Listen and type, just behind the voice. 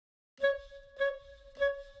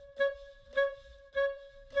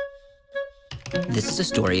This is a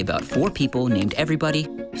story about 4 people named Everybody,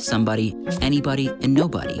 Somebody, Anybody, and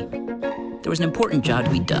Nobody. There was an important job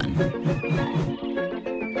to be done,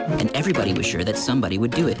 and everybody was sure that somebody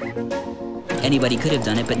would do it. Anybody could have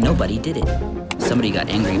done it, but nobody did it. Somebody got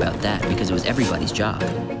angry about that because it was everybody's job.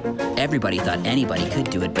 Everybody thought anybody could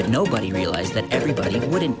do it, but nobody realized that everybody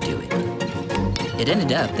wouldn't do it. It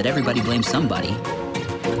ended up that everybody blamed somebody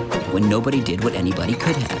when nobody did what anybody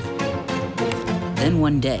could have. Then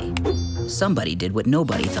one day, somebody did what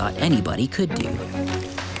nobody thought anybody could do.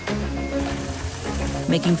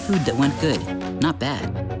 Making food that went good, not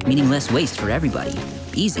bad, meaning less waste for everybody,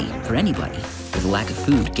 easy for anybody, with a lack of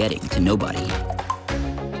food getting to nobody.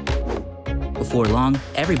 Before long,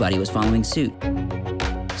 everybody was following suit.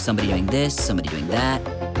 Somebody doing this, somebody doing that.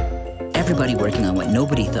 Everybody working on what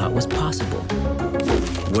nobody thought was possible.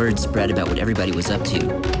 Word spread about what everybody was up to,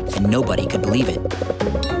 and nobody could believe it.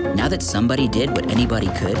 Now that somebody did what anybody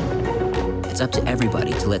could, it's up to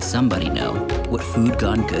everybody to let somebody know what food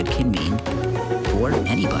gone good can mean for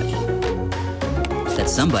anybody. That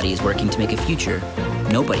somebody is working to make a future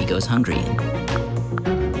nobody goes hungry in.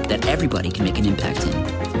 That everybody can make an impact in.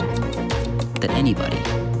 That anybody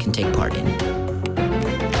can take part in.